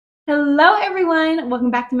Hello everyone, welcome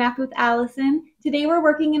back to Math with Allison. Today we're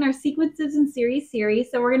working in our sequences and series,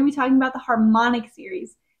 so we're going to be talking about the harmonic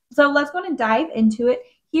series. So let's go and dive into it.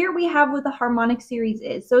 Here we have what the harmonic series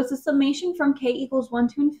is. So it's a summation from k equals 1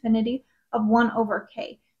 to infinity of 1 over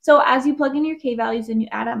k. So as you plug in your k values and you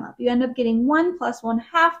add them up, you end up getting 1 plus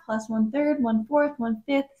 1/2 plus 1/3, 1/4,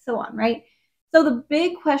 1/5, so on, right? So the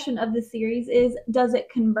big question of the series is, does it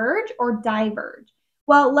converge or diverge?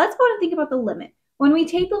 Well, let's go and think about the limit. When we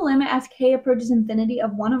take the limit as k approaches infinity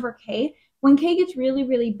of 1 over k, when k gets really,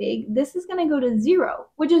 really big, this is going to go to 0,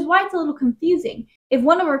 which is why it's a little confusing. If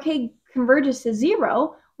 1 over k converges to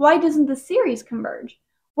 0, why doesn't the series converge?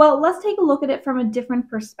 Well, let's take a look at it from a different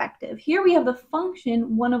perspective. Here we have the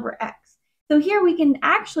function 1 over x. So here we can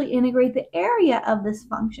actually integrate the area of this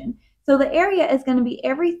function. So the area is going to be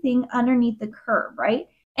everything underneath the curve, right?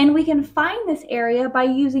 And we can find this area by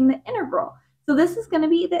using the integral. So this is going to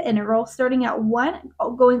be the integral starting at 1,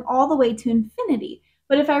 going all the way to infinity.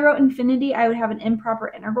 But if I wrote infinity, I would have an improper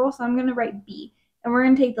integral. So I'm going to write b. And we're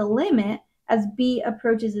going to take the limit as b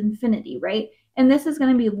approaches infinity, right? And this is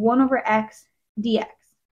going to be 1 over x dx.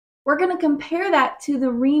 We're going to compare that to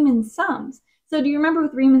the Riemann sums. So do you remember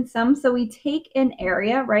with Riemann sums? So we take an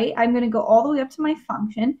area, right? I'm going to go all the way up to my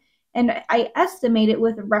function, and I estimate it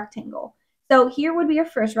with a rectangle. So here would be our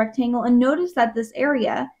first rectangle. And notice that this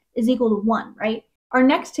area is equal to 1, right? Our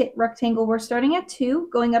next rectangle, we're starting at 2,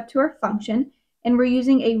 going up to our function, and we're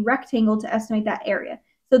using a rectangle to estimate that area.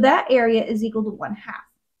 So that area is equal to 1/2.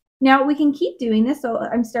 Now we can keep doing this. So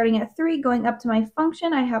I'm starting at 3, going up to my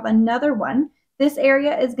function. I have another one. This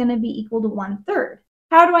area is going to be equal to 1/3.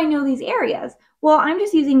 How do I know these areas? Well, I'm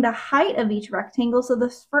just using the height of each rectangle. So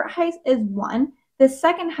this first height is 1. This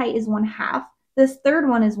second height is 1/2. This third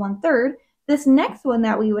one is 1/3. This next one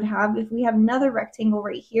that we would have, if we have another rectangle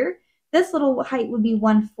right here, this little height would be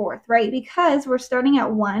 1/4, right? Because we're starting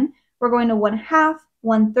at 1, we're going to 1/2,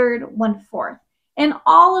 1/3, 1/4. And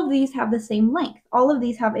all of these have the same length. All of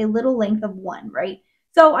these have a little length of 1, right?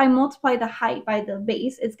 So I multiply the height by the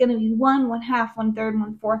base. It's going to be 1, 1/2, 1/3,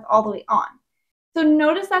 1/4, all the way on. So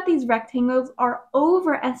notice that these rectangles are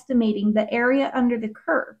overestimating the area under the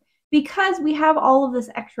curve because we have all of this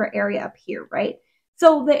extra area up here, right?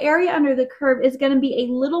 So the area under the curve is going to be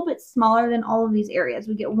a little bit smaller than all of these areas.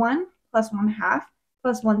 We get 1 plus 1/2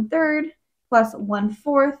 plus 1/3 plus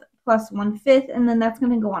 1/4 plus 1/5, and then that's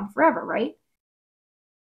going to go on forever, right?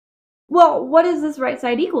 Well, what is this right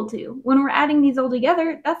side equal to? When we're adding these all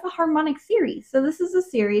together, that's the harmonic series. So this is a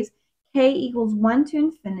series k equals 1 to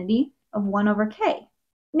infinity of 1 over k.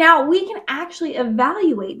 Now we can actually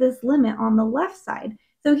evaluate this limit on the left side.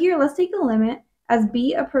 So here, let's take the limit as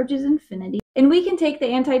b approaches infinity, and we can take the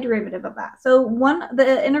antiderivative of that. So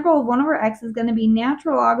the integral of 1 over x is going to be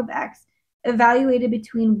natural log of x evaluated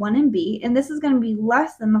between 1 and b, and this is going to be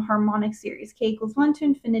less than the harmonic series, k equals 1 to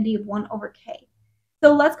infinity of 1 over k.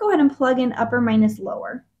 So let's go ahead and plug in upper minus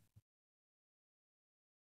lower.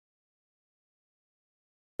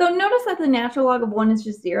 So notice that the natural log of 1 is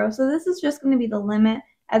just 0, so this is just going to be the limit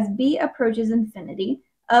as b approaches infinity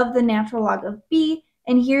of the natural log of b.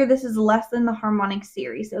 And here, this is less than the harmonic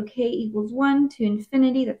series. So k equals 1 to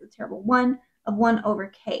infinity, that's a terrible 1, of 1 over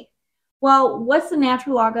k. Well, what's the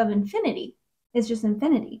natural log of infinity? It's just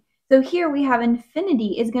infinity. So here we have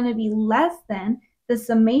infinity is going to be less than the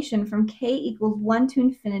summation from k equals 1 to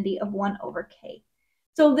infinity of 1 over k.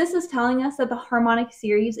 So this is telling us that the harmonic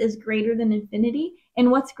series is greater than infinity. And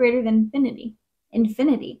what's greater than infinity?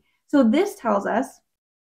 Infinity. So this tells us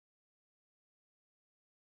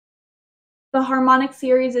the harmonic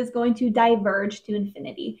series is going to diverge to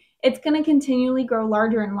infinity. It's going to continually grow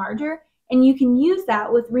larger and larger, and you can use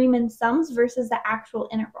that with Riemann sums versus the actual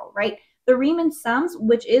integral, right? The Riemann sums,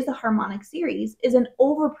 which is the harmonic series, is an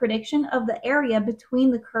overprediction of the area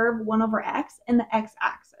between the curve 1 over x and the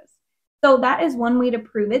x-axis. So that is one way to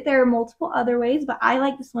prove it. There are multiple other ways, but I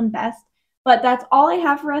like this one best. But that's all I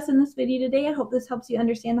have for us in this video today. I hope this helps you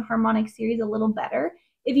understand the harmonic series a little better.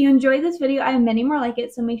 If you enjoyed this video, I have many more like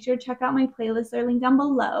it, so make sure to check out my playlist. They're linked down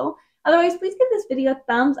below. Otherwise, please give this video a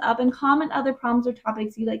thumbs up and comment other problems or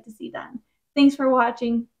topics you'd like to see done. Thanks for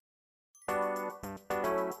watching.